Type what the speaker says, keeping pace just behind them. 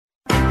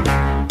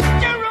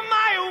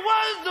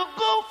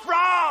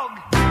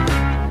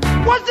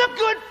was a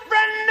good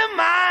friend of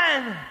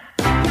mine.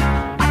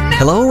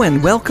 Hello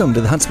and welcome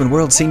to the Huntsman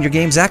World Senior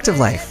Games Active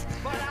Life.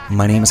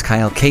 My name is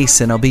Kyle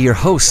Case and I'll be your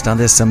host on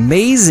this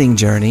amazing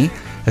journey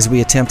as we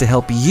attempt to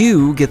help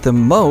you get the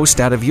most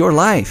out of your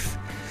life.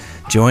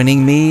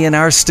 Joining me in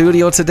our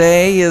studio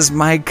today is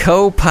my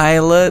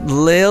co-pilot,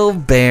 Lil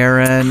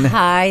Barron.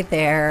 Hi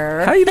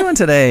there. How are you doing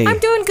today? I'm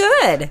doing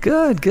good.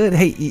 Good.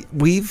 Hey,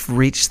 we've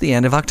reached the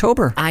end of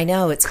October. I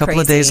know, it's a couple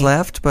crazy. of days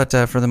left, but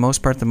for the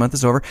most part, the month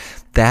is over.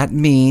 That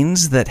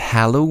means that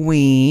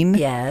Halloween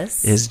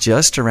is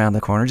just around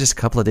the corner, just a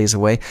couple of days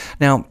away.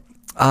 Now,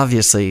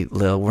 obviously,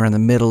 Lil, we're in the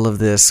middle of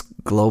this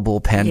global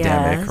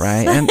pandemic,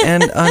 right?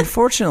 And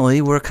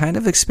unfortunately, we're kind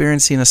of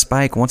experiencing a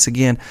spike once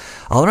again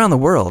all around the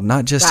world,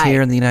 not just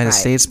here in the United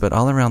States, but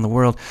all around the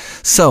world.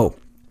 So,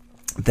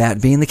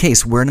 that being the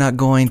case, we're not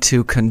going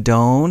to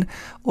condone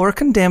or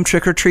condemn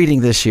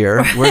trick-or-treating this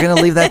year. We're going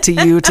to leave that to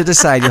you to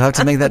decide. You'll have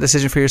to make that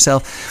decision for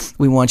yourself.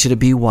 We want you to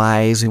be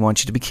wise. We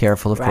want you to be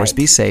careful. Of course,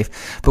 be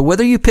safe. But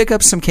whether you pick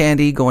up some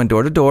candy going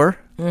door to door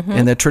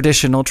in the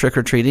traditional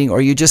trick-or-treating,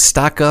 or you just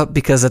stock up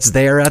because it's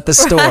there at the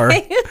store,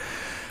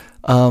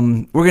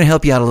 we're going to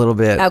help you out a little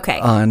bit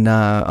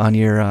on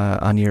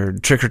your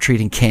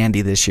trick-or-treating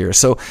candy this year.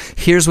 So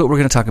here's what we're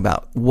going to talk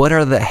about. What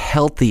are the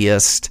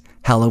healthiest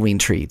Halloween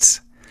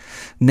treats?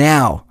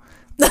 Now,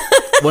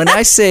 when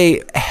I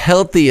say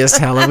healthiest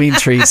Halloween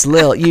treats,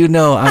 Lil, you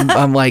know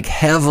I'm like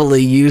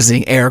heavily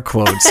using air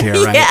quotes here,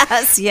 right?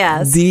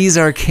 Yes. These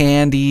are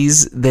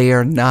candies. They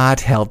are not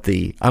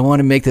healthy. I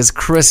want to make this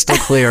crystal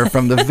clear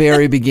from the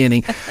very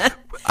beginning.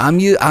 I'm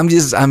using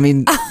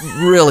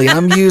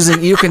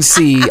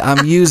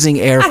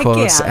air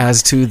quotes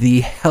as to the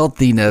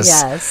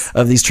healthiness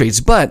of these treats.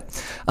 But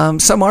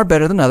some are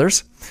better than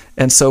others.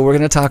 And so we're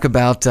going to talk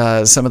about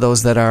some of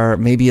those that are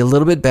maybe a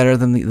little bit better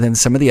than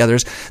some of the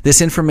others.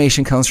 This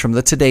information comes from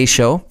the Today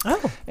Show.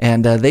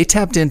 And they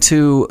tapped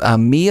into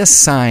Mia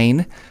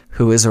Sine,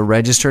 who is a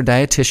registered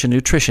dietitian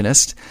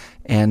nutritionist.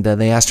 And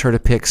they asked her to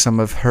pick some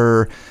of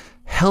her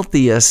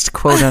healthiest,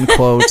 quote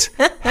unquote,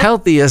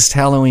 healthiest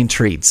Halloween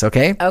treats.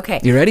 Okay.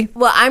 You ready?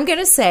 Well, I'm going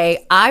to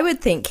say I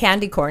would think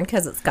candy corn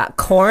because it's got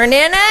corn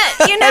in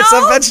it, you know? It's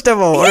a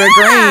vegetable or a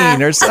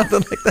grain or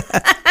something like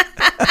that.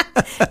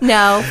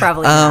 No,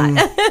 probably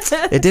not.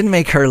 It didn't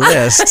make her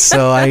list,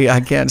 so I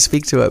can't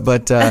speak to it,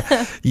 but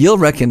you'll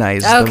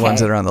recognize the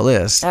ones that are on the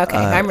list. Okay,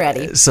 I'm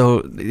ready.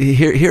 So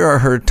here are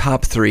her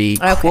top three,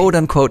 quote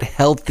unquote,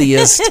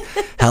 healthiest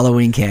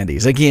Halloween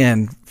candies.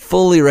 Again,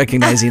 fully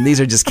recognizing these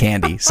are just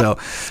candy. So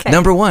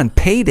number one,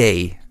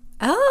 Payday.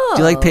 Oh.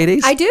 Do you like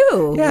Paydays? I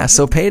do. Yeah,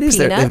 so Paydays,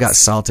 they've got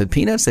salted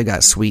peanuts, they've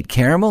got sweet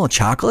caramel,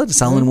 chocolate,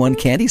 it's all in one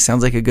candy.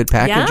 Sounds like a good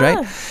package,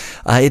 right?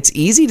 It's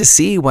easy to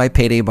see why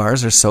Payday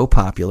bars are so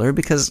popular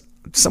because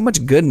so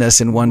much goodness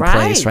in one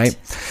place, right?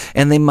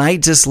 And they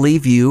might just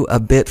leave you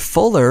a bit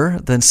fuller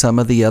than some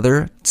of the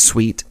other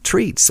sweet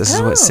treats. This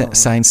is what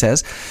Sine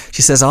says.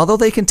 She says, although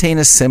they contain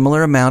a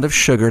similar amount of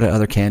sugar to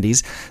other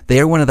candies, they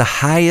are one of the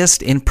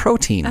highest in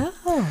protein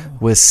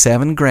with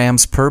 7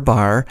 grams per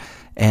bar.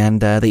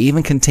 And they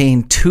even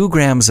contain 2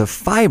 grams of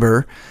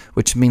fiber,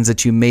 which means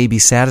that you may be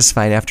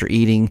satisfied after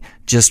eating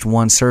just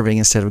one serving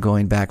instead of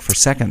going back for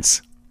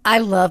seconds. I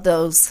love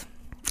those.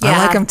 I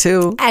like them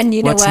too. And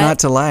you know what's not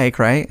to like,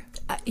 right?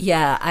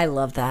 Yeah, I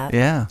love that.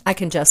 Yeah. I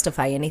can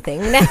justify anything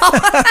now.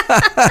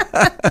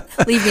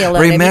 Leave me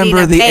alone.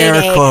 Remember the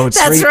air quotes.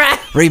 That's right.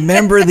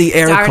 Remember the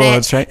air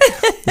quotes, right?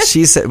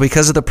 She said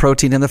because of the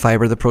protein and the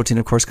fiber. The protein,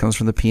 of course, comes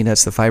from the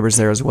peanuts. The fiber's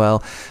there as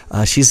well.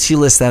 She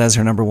lists that as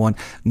her number one.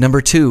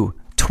 Number 2,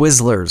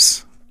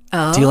 Twizzlers.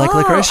 Do you like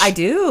licorice? I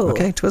do.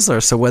 Okay,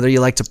 Twizzlers. So whether you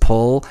like to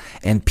pull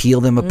and peel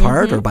them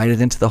apart or bite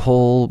it into the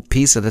whole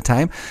piece at a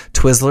time,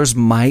 Twizzlers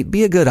might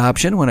be a good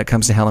option when it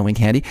comes to Halloween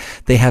candy.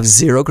 They have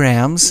 0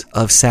 grams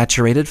of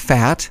saturated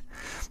fat,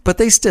 but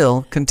they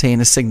still contain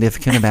a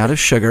significant amount of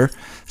sugar.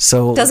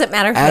 So does it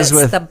matter if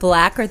it's the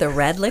black or the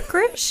red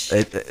licorice?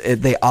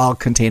 They all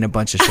contain a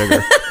bunch of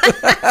sugar.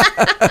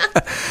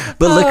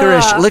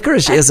 But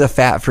licorice is a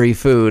fat-free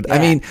food. Yeah. I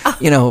mean,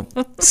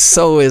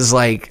 so is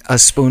like a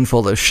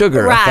spoonful of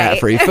sugar a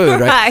fat-free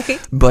food,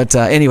 right? But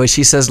anyway,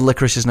 she says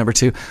licorice is number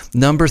 2.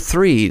 Number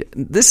 3,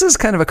 this is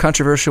kind of a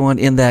controversial one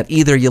in that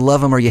either you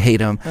love them or you hate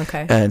them.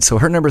 Okay. And so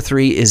her number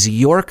 3 is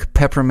York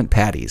peppermint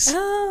patties.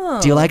 Oh.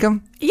 Do you like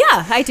them?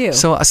 Yeah, I do.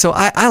 So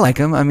I like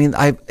them. I mean,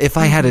 if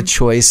I had a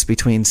choice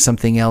between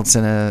something else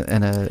and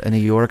a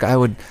York, I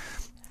would.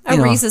 A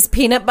Reese's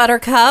peanut butter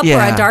cup or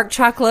a dark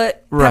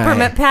chocolate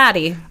peppermint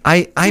patty.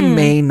 I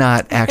may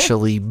not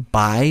actually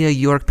buy a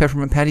York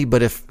peppermint patty,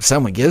 but if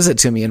someone gives it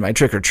to me in my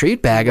trick or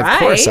treat bag, of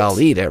course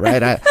I'll eat it,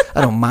 right? I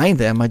don't mind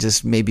them. I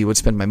just maybe would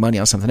spend my money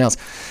on something else.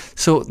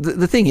 So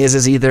the thing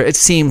is either it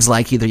seems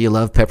like either you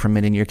love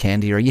peppermint in your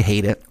candy or you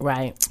hate it.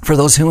 Right. For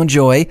those who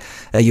enjoy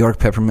a York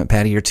peppermint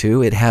patty or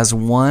two, it has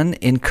one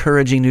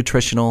encouraging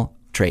nutritional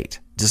trait.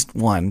 just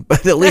one,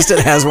 but at least it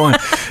has one.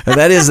 And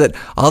that is that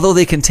although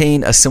they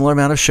contain a similar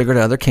amount of sugar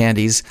to other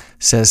candies,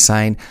 says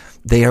Sign,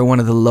 they are one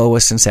of the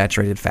lowest in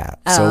saturated fat.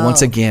 So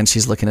once again,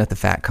 she's looking at the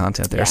fat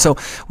content there. Yeah. So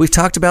we've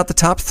talked about the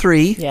top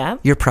 3. Yeah.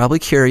 You're probably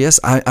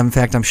curious. In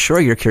fact, I'm sure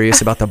you're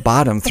curious about the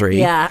bottom 3.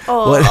 Yeah.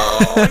 No.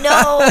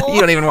 You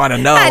don't even want to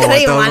know. I don't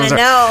even want to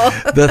know.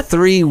 The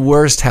 3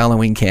 worst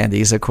Halloween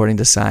candies, according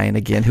to Sign,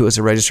 again, who is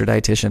a registered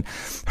dietitian.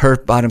 Her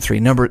bottom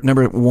 3, number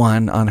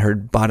 1 on her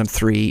bottom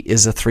 3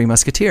 is the Three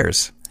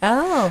Musketeers.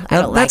 Oh, I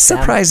don't like that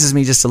surprises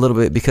me just a little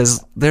bit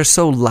because they're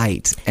so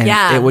light, and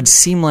it would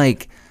seem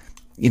like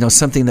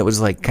something that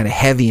was like kind of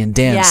heavy and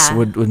dense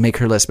would make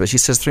her list. But she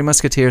says Three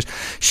Musketeers.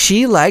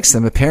 She likes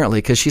them apparently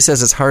because she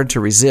says it's hard to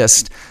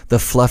resist the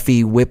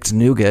fluffy whipped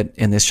nougat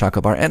in this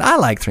chocolate bar. And I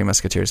like Three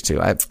Musketeers too.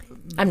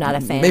 I'm not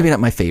a fan. Maybe not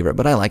my favorite,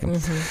 but I like them.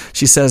 Mm-hmm.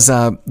 She says,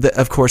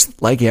 of course,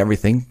 like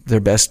everything, they're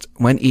best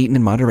when eaten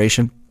in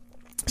moderation.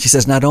 She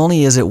says not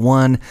only is it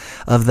one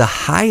of the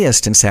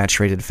highest in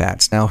saturated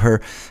fats. Now,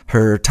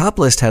 her top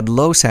list had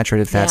low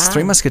saturated fats.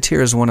 Three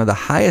Musketeers is one of the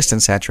highest in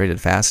saturated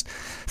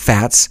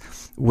fats,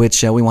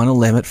 which we want to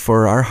limit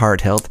for our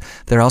heart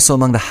health. They're also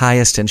among the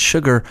highest in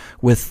sugar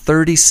with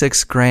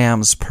 36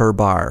 grams per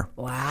bar.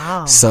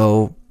 Wow.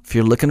 So if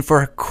you're looking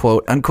for a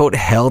quote-unquote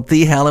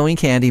healthy Halloween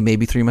candy,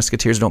 maybe Three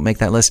Musketeers don't make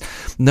that list.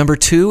 Number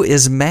 2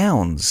 is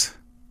Mounds.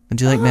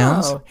 Do you like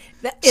Mounds?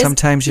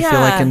 Sometimes you feel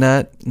like a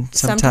nut,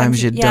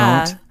 sometimes you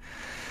don't.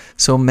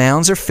 So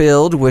Mounds are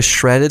filled with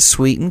shredded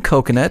sweetened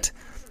coconut.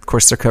 Of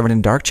course, they're covered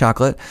in dark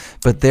chocolate,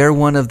 but they're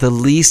one of the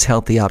least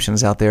healthy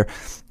options out there.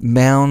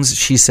 Mounds,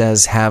 she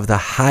says, have the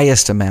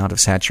highest amount of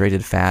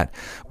saturated fat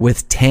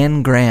with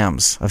 10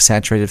 grams of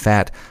saturated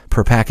fat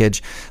per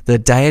package. The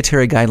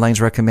dietary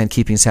guidelines recommend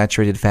keeping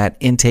saturated fat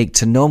intake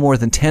to no more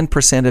than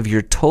 10% of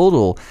your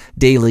total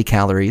daily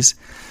calories.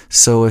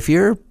 So if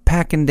you're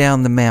packing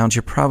down the Mounds,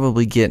 you're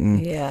probably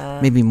getting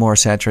maybe more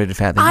saturated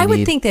fat than you need. I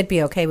would think they'd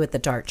be okay with the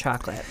dark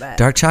chocolate. But.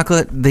 Dark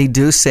chocolate, they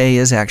do say,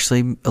 is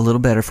actually a little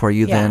better for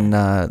you than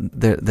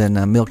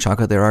milk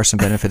chocolate. There are some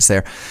benefits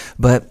there.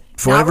 But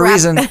for whatever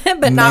reason...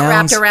 but not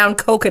wrapped around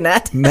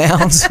coconut.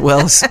 Mounds,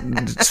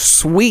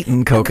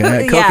 sweetened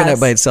coconut. Coconut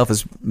by itself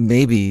is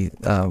maybe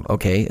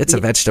okay. It's a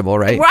vegetable,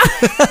 right?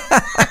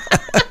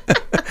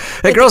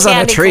 It grows on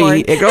a tree.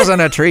 Corn. It grows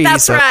on a tree.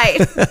 That's right.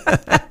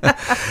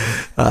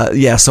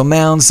 So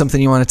Mounds,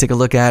 something you want to take a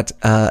look at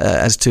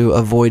as to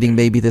avoiding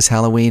maybe this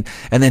Halloween.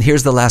 And then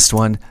here's the last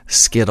one,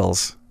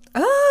 Skittles.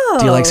 Oh.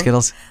 Do you like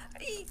Skittles?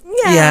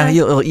 Yeah.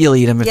 You'll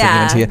eat them if they're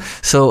given to you.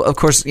 So, of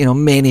course,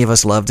 many of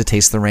us love to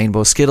taste the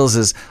rainbow. Skittles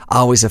is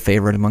always a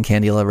favorite among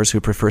candy lovers who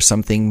prefer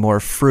something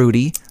more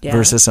fruity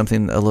versus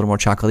something a little more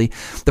chocolatey.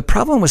 The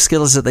problem with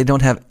Skittles is that they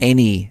don't have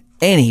any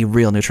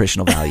real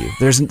nutritional value.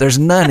 There's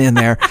none in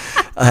there.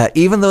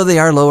 Even though they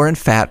are lower in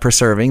fat per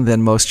serving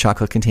than most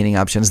chocolate-containing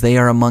options, they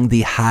are among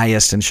the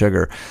highest in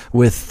sugar,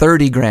 with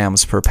 30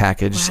 grams per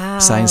package. Wow.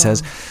 Sign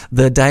says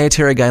the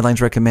dietary guidelines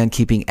recommend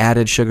keeping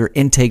added sugar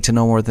intake to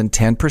no more than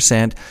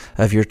 10%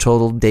 of your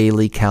total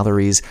daily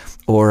calories,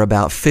 or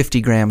about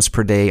 50 grams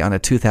per day on a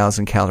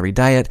 2,000-calorie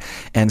diet.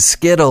 And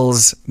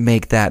Skittles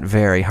make that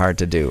very hard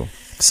to do.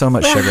 So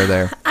much sugar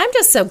there. I'm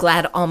just so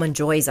glad Almond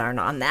Joys aren't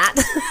on that.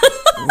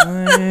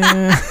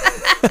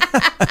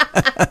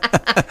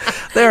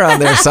 They're on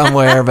there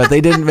somewhere, but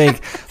they didn't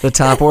make the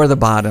top or the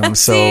bottom.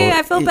 So see,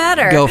 I feel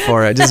better. Go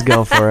for it. Just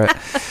go for it.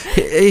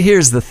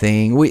 Here's the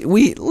thing.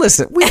 We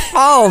listen. We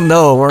all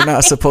know we're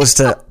not supposed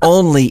to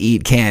only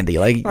eat candy.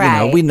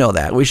 We know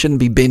that. We shouldn't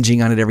be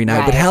binging on it every night.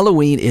 Right. But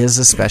Halloween is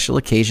a special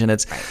occasion.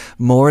 It's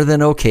more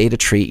than okay to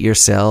treat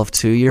yourself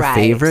to your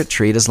favorite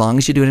treat as long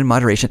as you do it in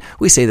moderation.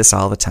 We say this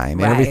all the time.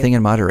 Right. Everything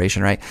in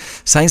moderation, right?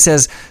 Science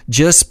says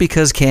just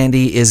because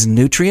candy is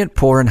nutrient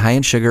poor and high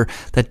in sugar,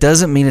 that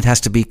doesn't mean it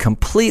has to be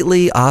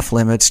completely off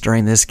limits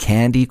during this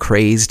candy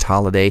crazed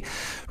holiday.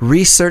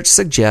 Research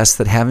suggests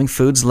that having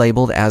foods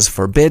labeled as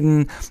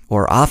forbidden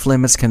or off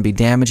limits can be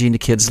damaging to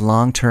kids'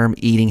 long-term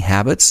eating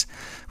habits,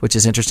 which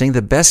is interesting.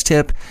 The best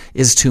tip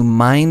is to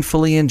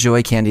mindfully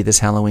enjoy candy this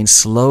Halloween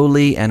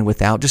slowly and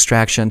without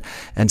distraction,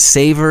 and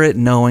savor it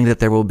knowing that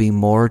there will be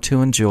more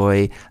to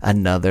enjoy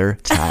another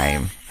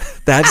time.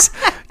 That's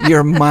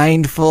your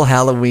mindful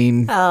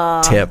Halloween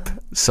tip.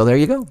 So there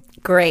you go.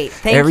 Great.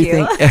 Thank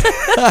you.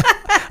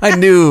 I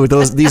knew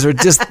this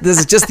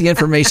is just the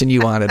information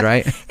you wanted,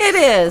 right? It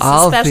is,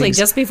 especially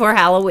just before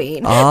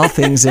Halloween. All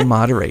things in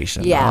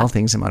moderation. Yeah. All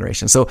things in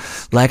moderation. So,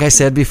 like I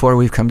said before,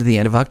 we've come to the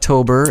end of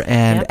October,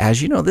 and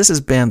as you know, this has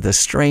been the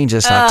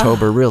strangest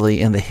October, really,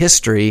 in the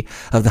history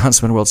of the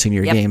Huntsman World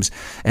Senior Games,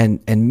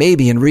 and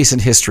maybe in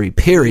recent history,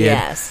 period.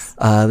 Yes.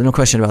 No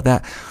question about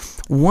that.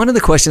 One of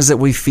the questions that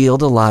we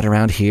field a lot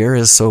around here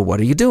is, so what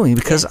are you doing?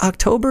 Because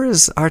October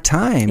is our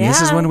time. Yeah.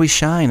 This is when we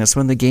shine. It's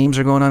when the games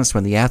are going on. It's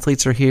when the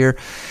athletes are here.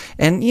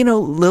 And,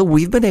 Lil,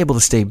 we've been able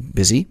to stay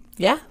busy.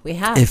 Yeah, we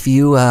have. If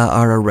you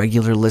are a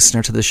regular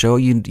listener to the show,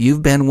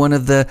 you've been one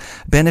of the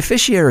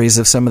beneficiaries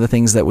of some of the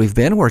things that we've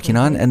been working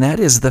on, and that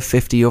is the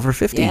 50 over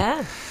 50.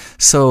 Yeah.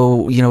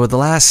 So, with the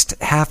last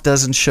half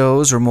dozen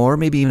shows or more,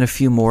 maybe even a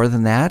few more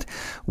than that,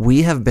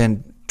 we have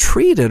been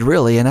treated,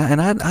 really. And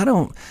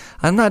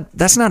I'm not,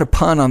 that's not a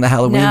pun on the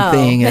Halloween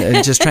thing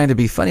and just trying to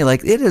be funny.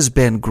 Like, it has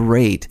been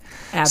great.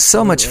 Absolutely.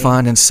 So much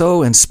fun and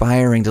so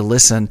inspiring to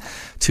listen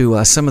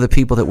to some of the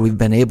people that we've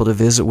been able to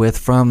visit with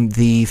from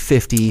the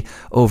 50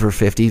 over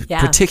 50,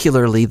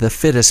 particularly the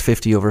fittest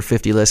 50 over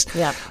 50 list.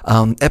 Yep.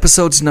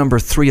 Episodes number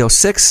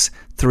 306,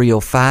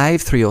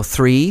 305,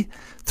 303,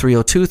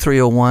 302,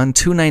 301,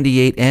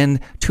 298,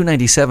 and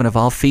 297 have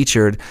all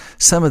featured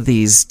some of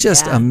these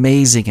just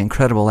amazing,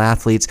 incredible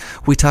athletes.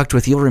 We talked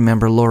with, you'll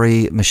remember,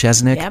 Lori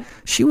Meshesnik. Yep.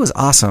 She was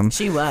awesome.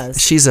 She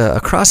was. She's a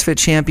CrossFit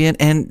champion,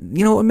 and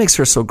you know what makes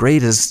her so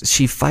great is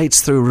she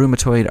fights through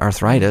rheumatoid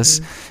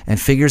arthritis and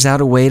figures out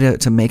a way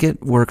to make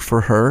it work for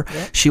her.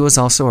 Yep. She was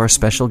also our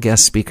special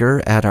guest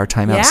speaker at our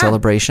Timeout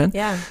celebration,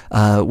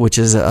 which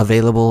is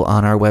available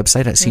on our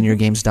website at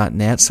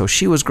seniorgames.net. So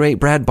she was great.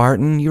 Brad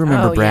Barton, you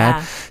remember Brad.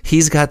 Yeah.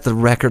 He's got the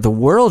record, the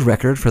world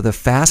record for the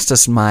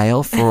fastest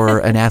mile for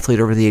an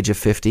athlete over the age of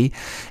 50,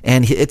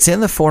 and it's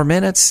in the 4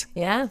 minutes.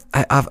 Yeah.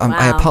 I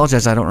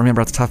apologize, I don't remember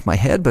off the top of my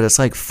head, but it's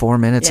like 4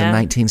 minutes and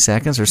 19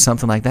 seconds or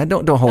something like that.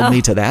 Don't hold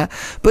me to that,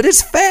 but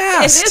it's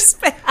fast. It is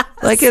fast.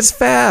 Like, it's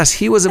fast.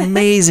 He was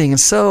amazing and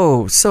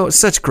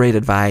such great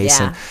advice,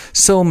 and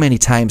so many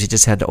times he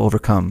just had to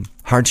overcome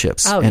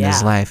hardships in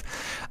his life.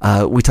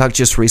 We talked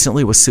just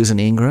recently with Susan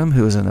Ingram,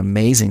 who is an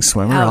amazing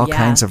swimmer, all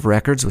kinds of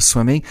records with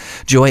swimming.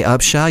 Joy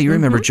Upshaw, you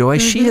remember Joy?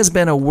 She has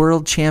been a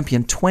world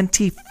champion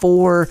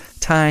 24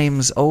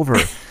 times over.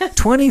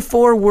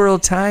 24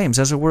 world times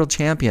as a world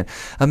champion.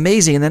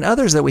 Amazing. And then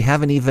others that we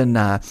haven't even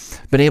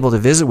been able to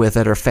visit with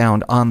that are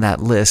found on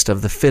that list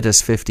of the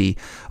fittest 50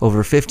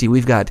 over 50.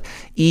 We've got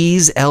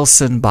Ease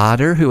Elson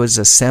Bader, who is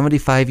a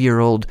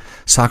 75-year-old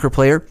soccer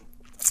player.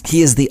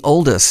 He is the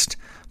oldest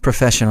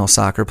professional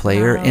soccer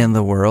player in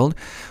the world.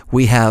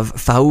 We have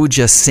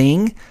Fauja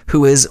Singh,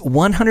 who is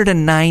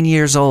 109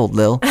 years old,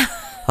 Lil.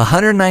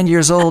 109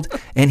 years old,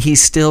 and he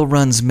still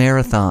runs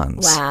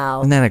marathons.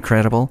 Wow. Isn't that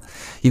incredible?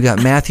 You've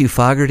got Matthew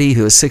Fogarty,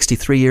 who is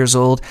 63 years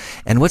old.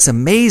 And what's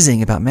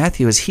amazing about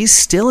Matthew is he's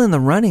still in the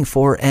running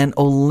for an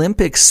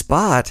Olympic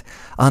spot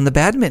on the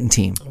badminton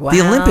team. Wow.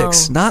 The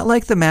Olympics, not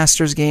like the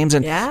Masters games.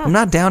 And I'm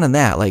not down in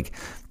that. Like,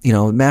 you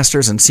know,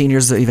 Masters and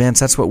seniors events,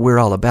 that's what we're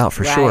all about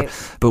for sure.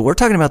 But we're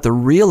talking about the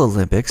real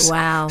Olympics.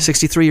 Wow.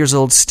 63 years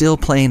old, still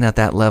playing at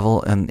that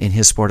level in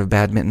his sport of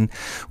badminton.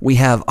 We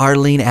have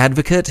Arlene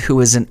Advocate,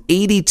 who is an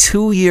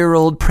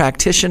 82-year-old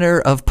practitioner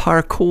of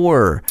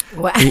parkour.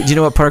 Wow. Do you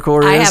know what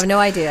parkour is? I have no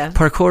idea.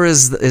 Parkour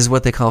is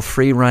what they call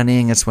free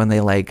running. It's when they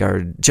like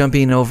are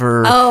jumping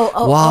over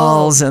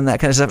walls and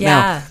that kind of stuff. Yeah.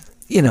 Now,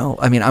 you know,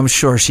 I mean, I'm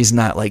sure she's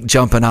not like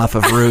jumping off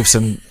of roofs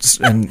and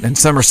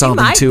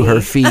somersaulting to her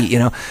feet, you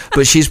know,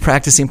 but she's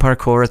practicing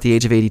parkour at the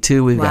age of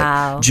 82. We've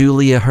got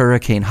Julia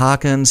Hurricane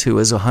Hawkins, who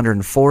is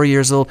 104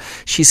 years old.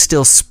 She's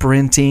still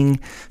sprinting,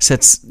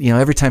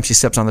 every time she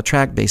steps on the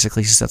track,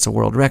 basically she sets a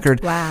world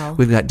record. Wow.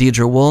 We've got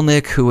Deidre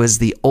Wolnick, who is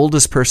the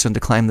oldest person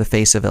to climb the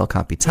face of El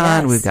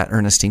Capitan. We've got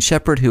Ernestine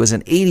Shepard, who is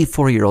an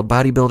 84-year-old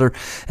bodybuilder,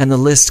 and the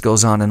list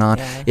goes on and on.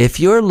 Yeah. If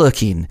you're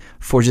looking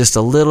for just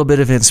a little bit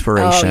of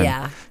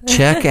inspiration,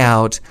 check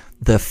out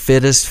the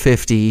fittest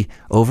 50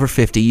 over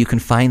 50. You can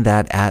find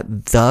that at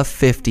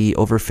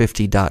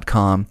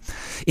the50over50.com.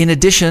 In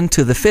addition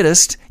to the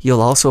fittest,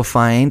 you'll also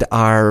find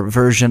our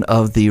version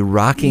of the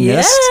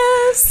rockingest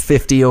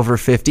 50 over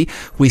 50.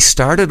 We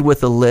started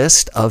with a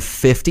list of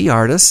 50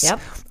 artists,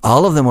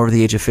 all of them over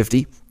the age of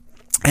 50.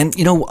 And,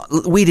 you know,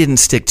 we didn't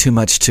stick too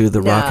much to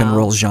the rock and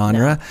roll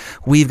genre. No.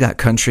 We've got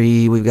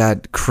country, we've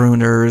got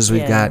crooners,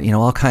 we've got, you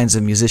know, all kinds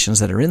of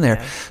musicians that are in there.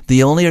 Yeah.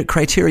 The only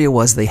criteria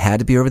was they had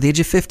to be over the age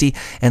of 50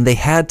 and they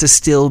had to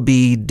still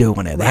be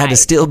doing it. They had to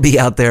still be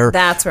out there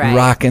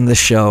rocking the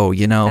show,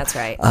 you know. That's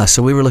right.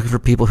 So we were looking for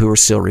people who were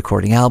still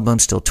recording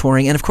albums, still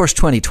touring. And, of course,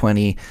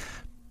 2020...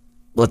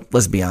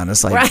 Let's be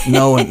honest, like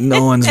no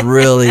one's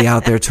really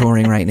out there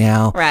touring right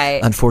now,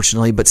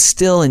 unfortunately, but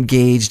still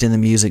engaged in the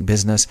music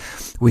business.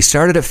 We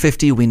started at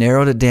 50. We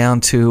narrowed it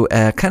down to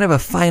a kind of a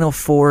Final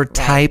Four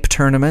type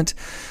tournament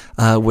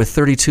with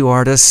 32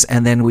 artists,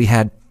 and then we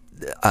had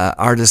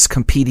artists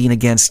competing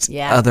against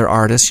other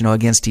artists, you know,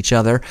 against each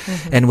other.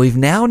 Mm-hmm. And we've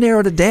now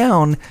narrowed it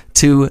down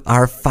to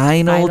our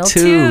final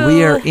two.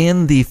 We are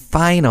in the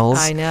finals.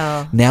 I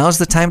know. Now's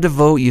the time to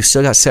vote. You've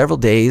still got several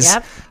days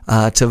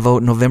to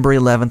vote. November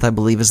 11th, I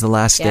believe, is the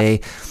last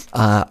day.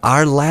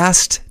 Our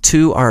last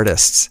two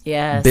artists,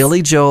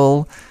 Billy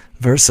Joel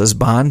versus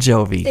Bon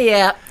Jovi.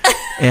 Yeah.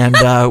 And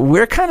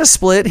we're kind of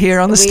split here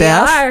on the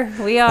staff.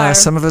 We are.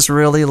 Some of us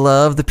really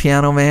love the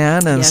Piano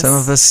Man, and some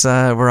of us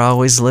we're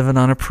always living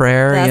on a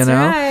prayer. That's you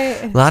know,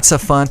 right. Lots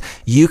of fun.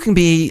 You can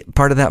be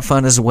part of that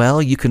fun as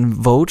well. You can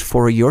vote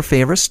for your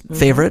favorite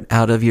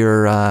out of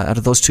your out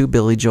of those two,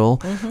 Billy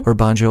Joel or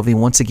Bon Jovi.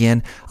 Once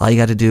again, all you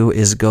got to do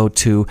is go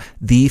to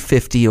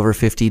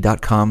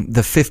the50over50.com.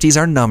 The 50s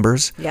are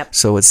numbers,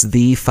 so it's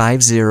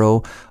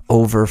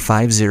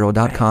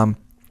the50over50.com.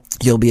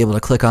 You'll be able to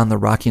click on the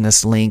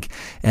rockiness link,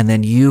 and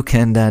then you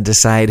can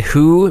decide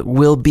who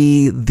will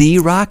be the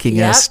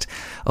rockingest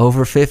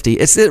over 50.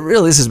 This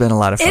has been a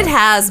lot of fun. It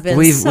has been.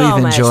 We've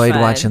much enjoyed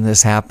fun. watching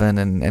this happen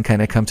and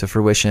kind of come to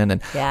fruition,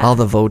 and all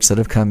the votes that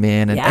have come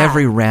in, and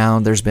every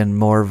round there's been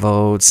more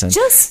votes, and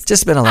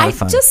just been a lot of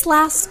fun.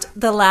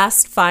 The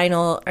last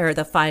final, or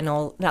the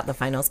final, not the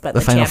finals, but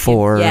the final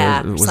four,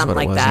 was something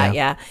like that.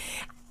 Yeah.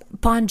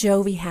 Bon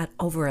Jovi had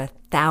over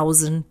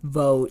 1,000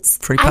 votes.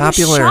 Pretty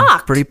popular. I'm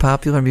shocked. Pretty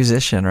popular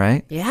musician,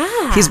 right? Yeah.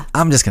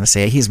 I'm just going to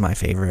say it, he's my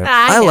favorite.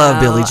 I love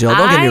Billy Joel.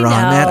 Don't get me wrong,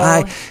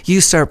 man. know.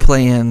 You start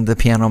playing The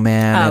Piano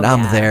Man, and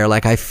I'm there.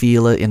 Like, I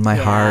feel it in my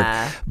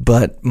heart.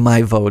 But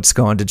my vote's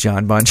going to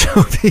John Bon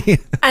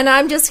Jovi. And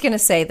I'm just going to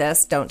say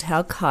this. Don't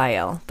tell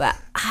Kyle, but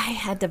I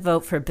had to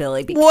vote for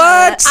Billy because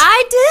what?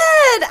 I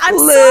did. I'm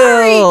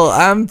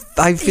sorry.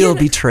 I feel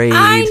betrayed.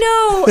 I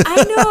know.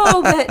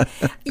 But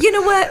you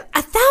know what?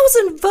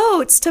 1,000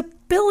 votes to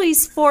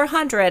Billy's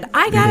 400.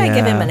 I gotta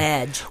give him an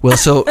edge. Well,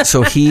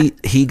 so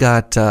he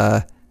got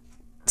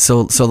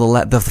so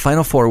the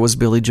final four was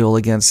Billy Joel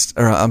against,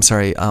 or I'm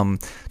sorry, Bon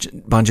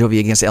Jovi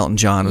against Elton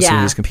John was who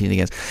he was competing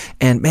against.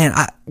 And man,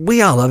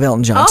 we all love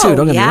Elton John too.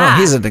 Don't get me wrong;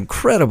 he's an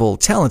incredible,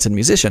 talented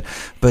musician.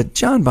 But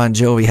John Bon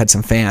Jovi had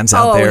some fans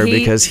out there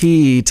because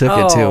he took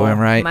it to him,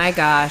 right? My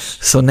gosh!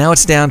 So now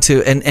it's down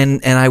to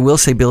and I will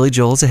say Billy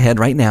Joel's ahead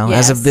right now.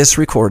 Yes. As of this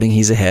recording,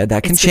 he's ahead.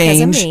 That can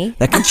change.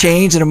 That can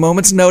change at a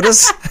moment's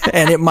notice,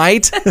 and it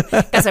might.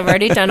 Because I've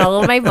already done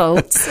all of my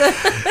votes.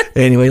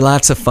 Anyway,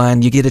 lots of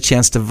fun. You get a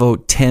chance to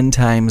vote 10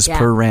 times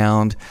per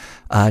round.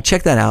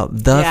 Check that out,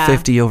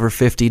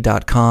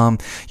 the50over50.com.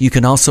 You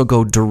can also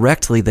go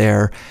directly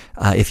there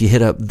if you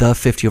hit up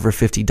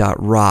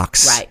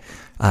the50over50.rocks. Right.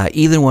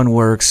 Either one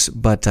works,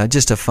 but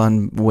just a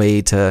fun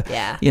way to,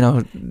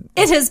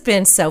 It has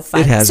been so fun.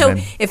 It has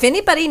been. If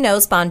anybody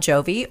knows Bon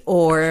Jovi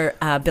or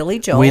Billy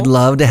Joel, we'd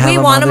love to have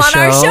him on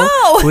our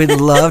show. We'd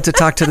love to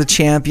talk to the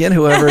champion,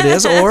 whoever it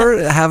is, or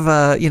have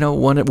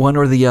one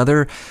or the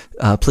other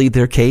plead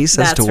their case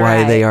as to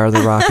why they are the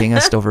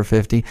rockingest over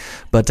 50.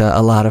 But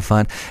a lot of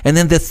fun. And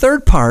then the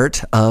third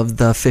part of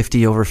the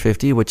 50 over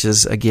 50, which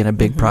is again a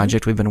big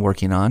project we've been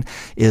working on,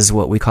 is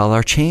what we call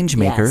our change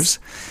makers.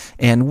 Yes.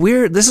 And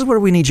this is where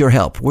we need your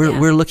help.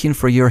 We're looking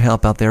for your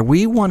help out there.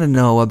 We want to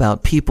know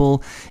about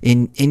people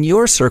in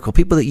your circle,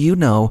 people that you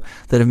know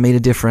that have made a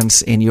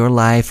difference in your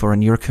life or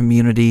in your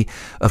community.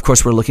 Of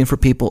course, we're looking for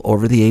people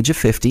over the age of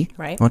 50.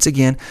 Right. Once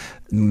again,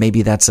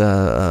 maybe that's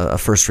a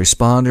first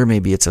responder,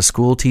 maybe it's a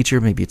school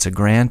teacher, maybe it's a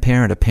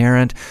grandparent, a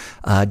parent,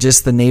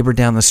 just the neighbor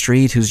down the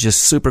street who's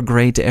just super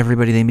great to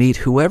everybody they meet.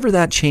 Whoever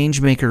that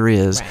change maker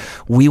is,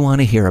 we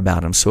want to hear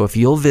about them. So if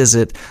you'll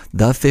visit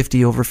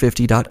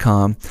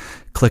the50over50.com,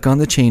 click on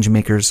the change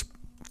makers,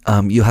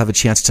 you'll have a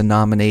chance to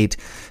nominate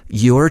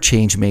your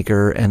change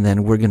maker, and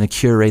then we're going to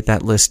curate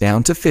that list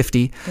down to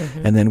 50,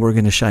 and then we're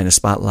going to shine a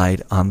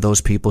spotlight on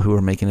those people who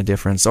are making a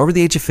difference over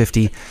the age of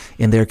 50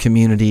 in their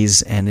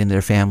communities and in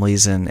their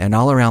families and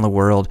all around the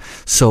world.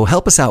 So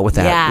help us out with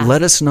that. Yeah.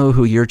 Let us know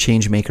who your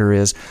change maker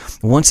is.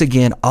 Once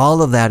again,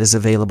 all of that is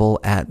available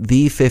at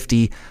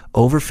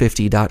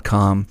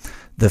the50over50.com.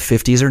 The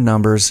 50s are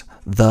numbers,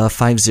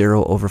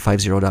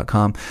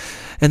 the50over50.com.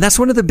 And that's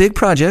one of the big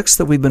projects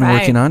that we've been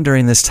working on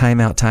during this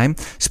timeout time.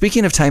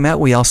 Speaking of timeout,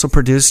 we also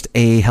produced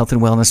a health and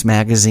wellness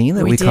magazine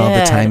that we called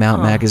the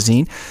Timeout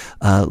Magazine.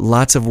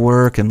 Lots of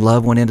work and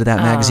love went into that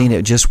magazine.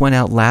 It just went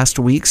out last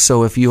week.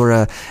 So if you're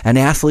an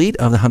athlete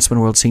of the Huntsman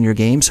World Senior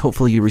Games,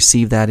 hopefully you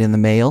received that in the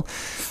mail.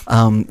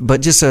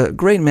 But just a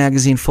great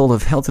magazine full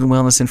of health and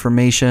wellness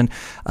information,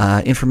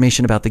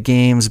 information about the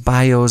games,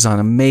 bios on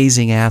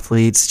amazing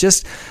athletes.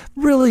 Just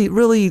really,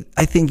 really,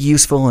 I think,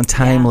 useful and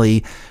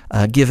timely,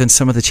 given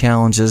some of the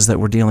challenges that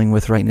we're dealing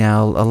with right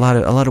now. A lot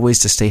of ways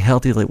to stay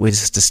healthy,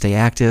 ways to stay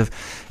active,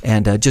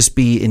 and just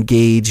be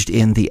engaged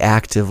in the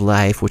active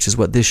life, which is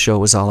what this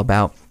show is all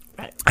about.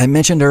 I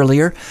mentioned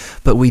earlier,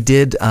 but we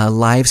did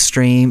live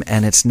stream,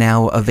 and it's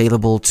now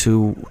available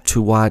to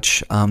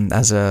watch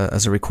as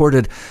a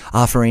recorded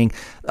offering.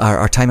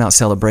 Our timeout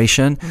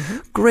celebration.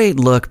 Great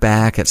look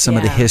back at some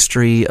of the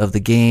history of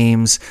the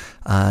games.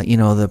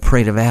 The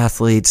parade of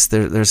athletes.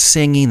 There's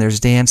singing.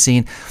 There's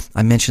dancing.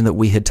 I mentioned that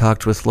we had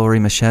talked with Lori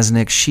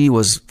Mashesnik. She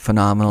was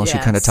phenomenal. Yes. She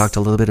kind of talked a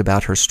little bit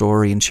about her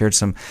story and shared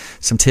some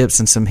tips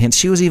and some hints.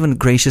 She was even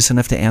gracious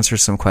enough to answer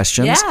some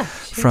questions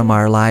from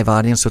our live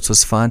audience, which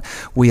was fun.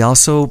 We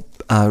also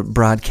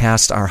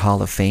broadcast our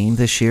Hall of Fame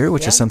this year,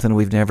 which is something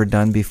we've never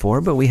done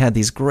before, but we had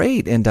these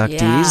great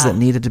inductees that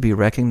needed to be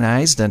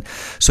recognized. And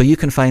so you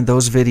can find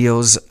those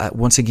videos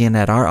once again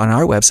on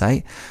our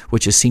website,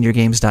 which is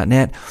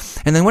seniorgames.net.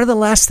 And then one of the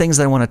last things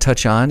that I want to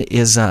touch on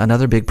is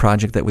another big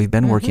project that we've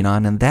been working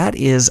on, and that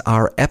is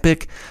our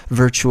Epic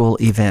virtual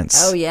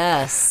events. Oh,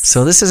 yes.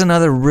 So this is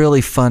another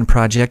really fun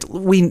project.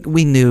 We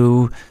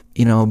knew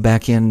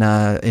back in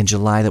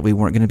July that we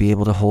weren't going to be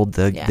able to hold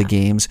the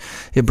games.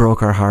 It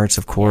broke our hearts,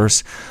 of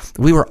course.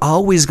 We were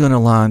always going to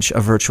launch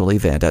a virtual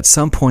event. At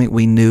some point,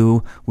 we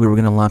knew we were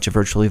going to launch a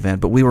virtual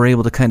event, but we were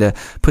able to kind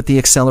of put the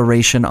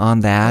acceleration on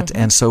that,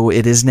 and so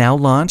it is now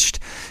launched.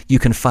 You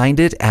can find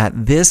it at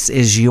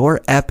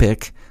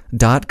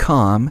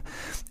thisisYourEpic.com.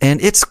 And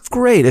it's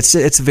great.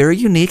 It's very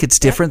unique. It's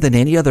different than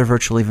any other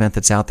virtual event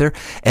that's out there.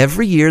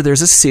 Every year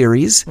there's a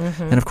series.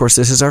 And of course,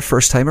 this is our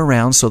first time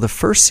around. So the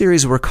first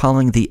series we're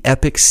calling the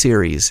Epic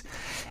Series.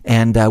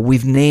 And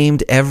we've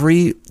named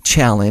every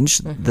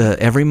challenge.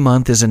 Every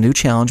month is a new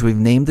challenge. We've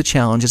named the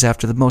challenges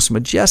after the most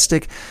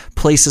majestic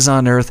places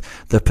on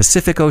Earth: the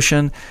Pacific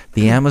Ocean,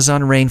 the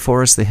Amazon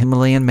rainforest, the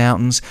Himalayan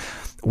mountains.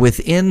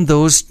 Within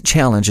those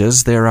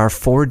challenges, there are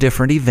 4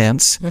 different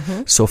events.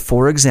 So,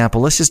 for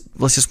example, let's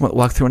just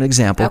walk through an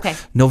example. Okay.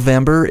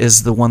 November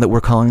is the one that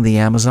we're calling the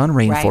Amazon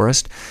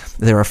rainforest. Right.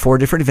 There are 4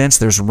 different events.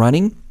 There's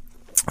running,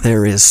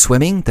 there is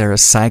swimming, there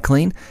is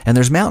cycling, and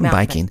there's mountain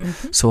biking.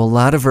 So a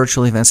lot of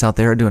virtual events out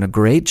there are doing a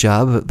great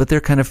job, but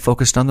they're kind of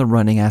focused on the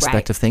running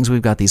aspect of things.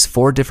 We've got these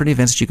 4 different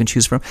events that you can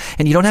choose from,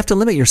 and you don't have to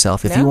limit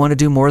yourself. If you want to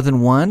do more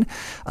than one,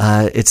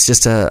 it's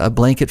just a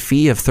blanket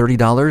fee of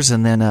 $30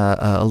 and then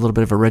a little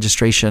bit of a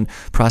registration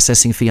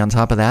processing fee on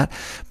top of that.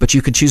 But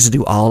you can choose to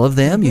do all of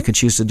them. You can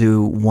choose to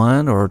do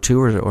 1 or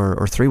 2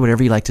 or 3,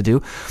 whatever you like to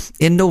do.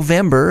 In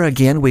November,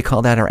 again, we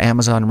call that our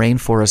Amazon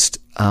rainforest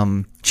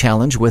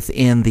challenge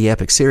within the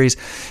Epic Series.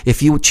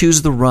 If you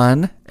choose the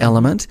run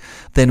element,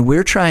 then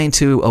we're trying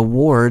to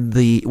award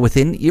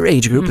within your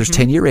age group, there's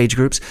 10-year age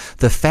groups,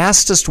 the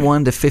fastest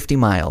one to 50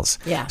 miles.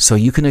 Yeah. So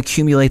you can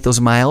accumulate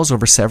those miles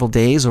over several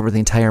days, over the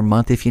entire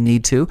month if you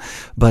need to,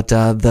 but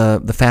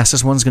the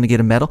fastest one's going to get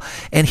a medal.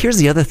 And here's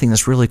the other thing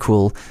that's really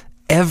cool.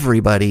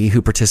 Everybody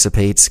who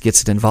participates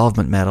gets an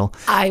involvement medal.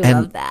 I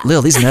love that.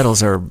 Lil, these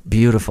medals are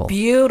beautiful.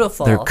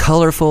 Beautiful. They're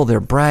colorful, they're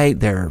bright,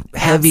 they're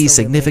heavy,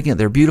 significant,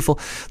 they're beautiful.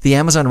 The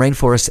Amazon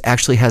rainforest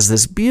actually has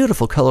this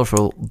beautiful,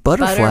 colorful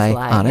butterfly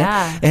on it.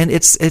 And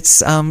it's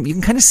you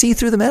can kind of see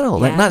through the medal.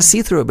 Like, not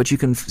see through it, but you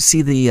can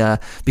see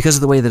because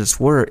of the way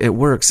that it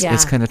works,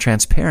 it's kind of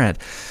transparent.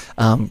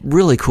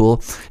 Really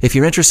cool. If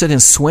you're interested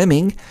in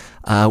swimming,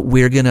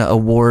 we're going to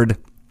award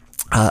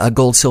a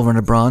gold, silver, and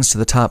a bronze to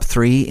the top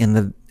 3 in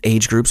the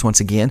age groups,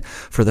 once again,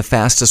 for the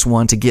fastest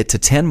one to get to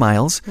 10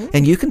 miles.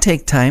 And you can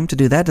take time to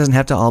do that. It doesn't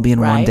have to all be in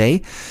one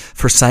day.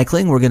 For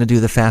cycling, we're going to do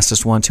the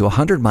fastest one to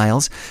 100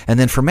 miles. And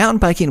then for mountain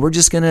biking, we're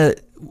just going to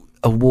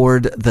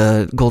award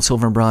the gold,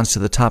 silver, and bronze to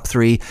the top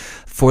 3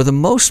 for the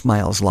most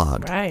miles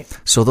logged. Right.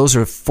 So those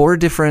are 4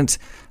 different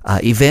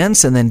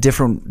events, and then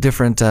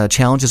different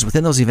challenges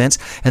within those events.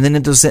 And then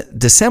in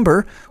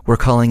December, we're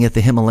calling it the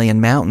Himalayan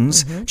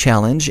Mountains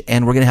Challenge,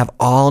 and we're going to have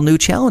all new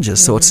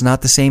challenges. So it's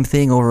not the same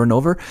thing over and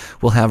over.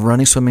 We'll have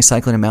running, swimming,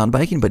 cycling, and mountain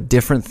biking, but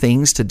different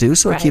things to do.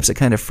 So it keeps it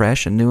kind of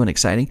fresh and new and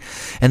exciting.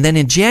 And then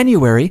in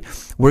January,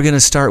 we're going to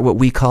start what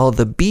we call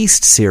the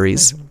Beast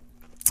Series.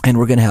 And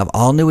we're going to have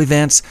all new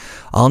events,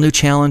 all new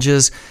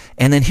challenges.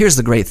 And then here's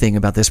the great thing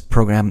about this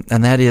program,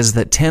 and that is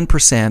that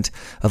 10%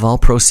 of all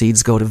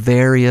proceeds go to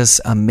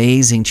various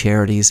amazing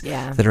charities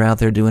that are out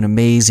there doing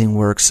amazing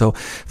work. So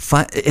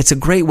it's a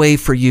great way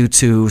for you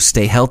to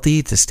stay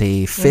healthy, to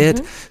stay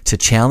fit, to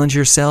challenge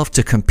yourself,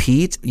 to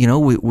compete. You know,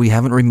 we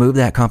haven't removed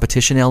that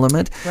competition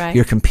element. Right.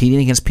 You're competing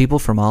against people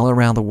from all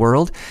around the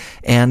world.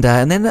 And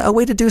then a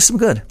way to do some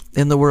good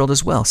in the world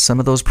as well.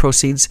 Some of those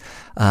proceeds,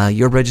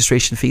 your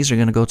registration fees are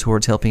going to go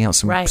towards helping out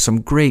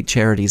some great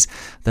charities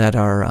that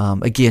are,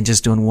 again,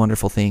 just doing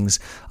wonderful things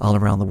all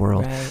around the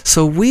world. Right.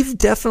 So we've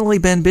definitely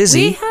been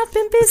busy. We have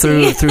been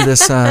busy through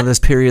this this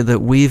period that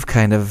we've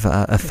kind of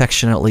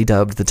affectionately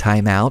dubbed the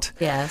timeout.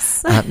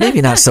 Yes.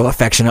 Maybe not so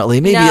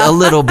affectionately, maybe a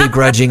little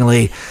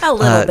begrudgingly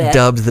bit.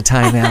 dubbed the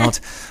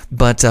timeout.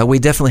 But we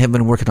definitely have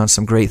been working on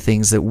some great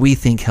things that we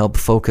think help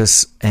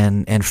focus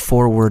and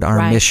forward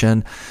our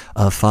mission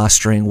of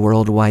fostering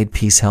worldwide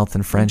peace, health,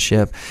 and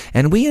friendship.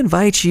 And we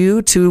invite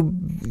you to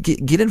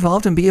get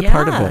involved and be a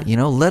part of it. You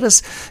know, let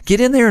us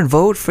get in there and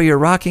vote for your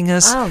Rocking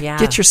Us. Oh, yeah.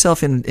 Get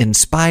yourself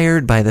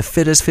inspired by the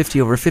fittest 50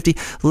 over 50.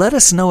 Let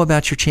us know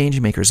about your change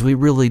makers. We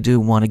really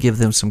do want to give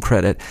them some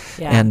credit.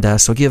 Yeah.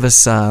 And so give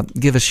us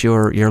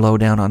your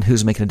lowdown on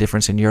who's making a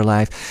difference in your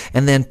life.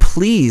 And then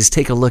please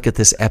take a look at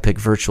this epic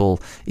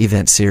virtual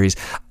event series.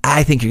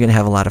 I think you're going to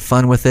have a lot of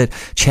fun with it.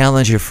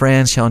 Challenge your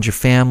friends, challenge your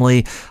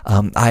family.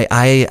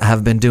 I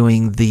have been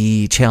doing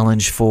the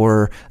challenge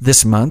for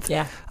this month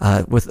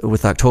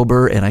with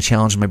October, and I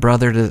challenged my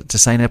brother to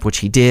sign up, which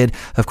he did.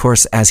 Of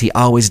course, as he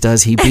always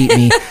does, he beat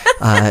me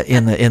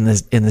in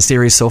the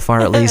series so far,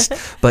 at least.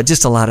 But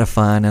just a lot of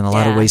fun and a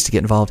lot of ways to get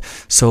involved.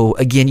 So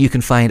again, you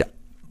can find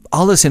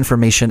all this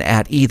information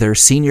at either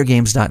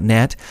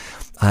seniorgames.net.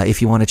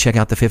 If you want to check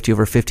out the 50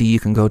 over 50, you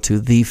can go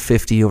to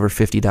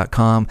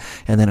the50over50.com.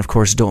 And then, of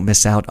course, don't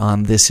miss out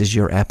on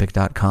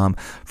thisisyourepic.com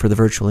for the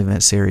virtual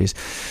event series.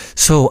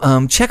 So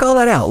check all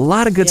that out. A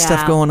lot of good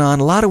stuff going on,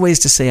 a lot of ways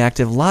to stay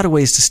active, a lot of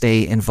ways to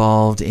stay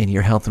involved in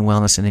your health and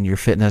wellness and in your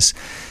fitness.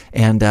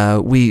 And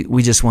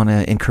we just want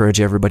to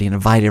encourage everybody and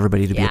invite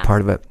everybody to be a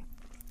part of it.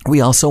 We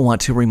also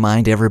want to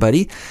remind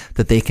everybody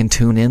that they can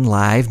tune in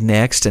live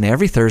next and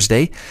every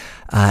Thursday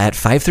at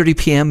 5:30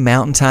 p.m.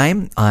 Mountain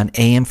Time on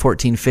AM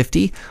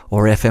 1450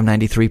 or FM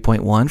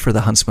 93.1 for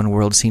the Huntsman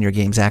World Senior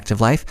Games Active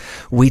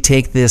Life. We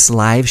take this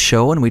live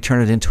show and we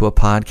turn it into a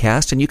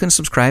podcast, and you can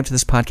subscribe to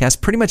this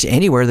podcast pretty much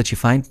anywhere that you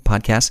find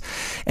podcasts.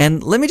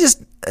 And let me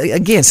just,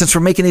 again, since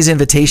we're making these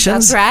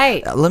invitations, that's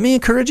right. Let me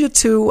encourage you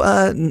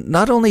to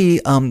not only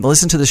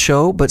listen to the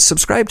show, but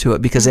subscribe to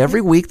it, because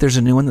every week there's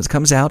a new one that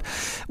comes out.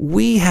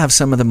 We have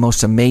some of the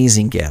most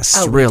amazing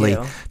guests, really,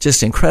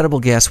 just incredible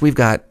guests. We've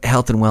got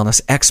health and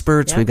wellness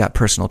experts. Yep. We've got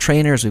personal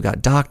trainers. We've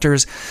got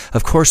doctors.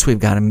 Of course, we've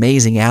got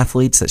amazing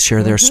athletes that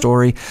share their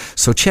story.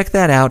 So check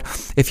that out.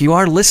 If you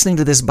are listening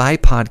to this by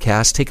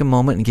podcast, take a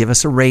moment and give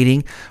us a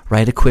rating,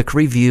 write a quick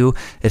review.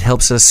 It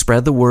helps us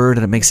spread the word,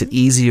 and it makes it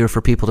easier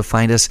for people to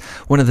find us.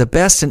 One of the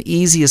best and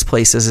easiest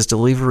places is to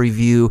leave a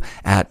review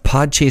at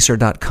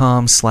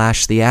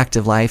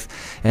podchaser.com/theactivelife,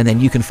 and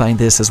then you can find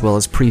this as well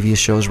as previous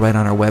shows right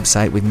on our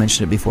website. We've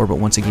mentioned it before, but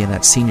once again,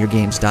 that's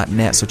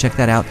seniorgames.net, so check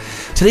that out.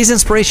 Today's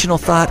inspirational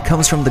thought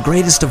comes from the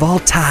greatest of all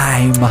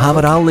time,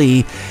 Muhammad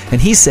Ali, and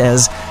he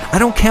says, "I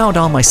don't count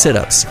all my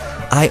sit-ups.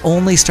 I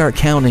only start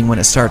counting when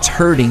it starts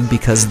hurting,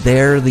 because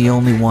they're the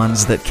only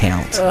ones that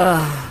count."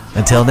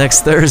 Until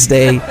next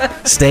Thursday,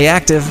 stay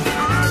active.